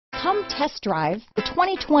Come test drive the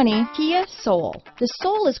 2020 Kia Soul. The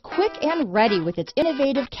Soul is quick and ready with its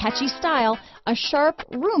innovative, catchy style, a sharp,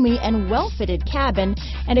 roomy, and well-fitted cabin,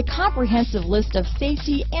 and a comprehensive list of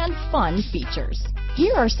safety and fun features.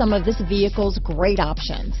 Here are some of this vehicle's great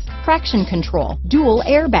options: traction control, dual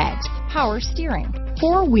airbags, power steering,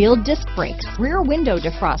 four-wheel disc brakes, rear window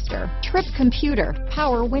defroster, trip computer,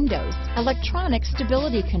 power windows, electronic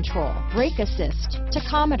stability control, brake assist,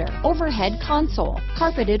 tachometer, overhead console,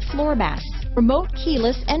 carpeted floor mats, remote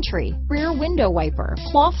keyless entry, rear window wiper,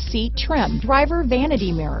 cloth seat trim, driver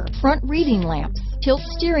vanity mirror, front reading lamps, tilt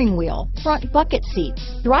steering wheel, front bucket seats.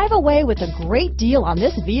 Drive away with a great deal on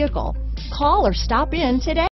this vehicle. Call or stop in today.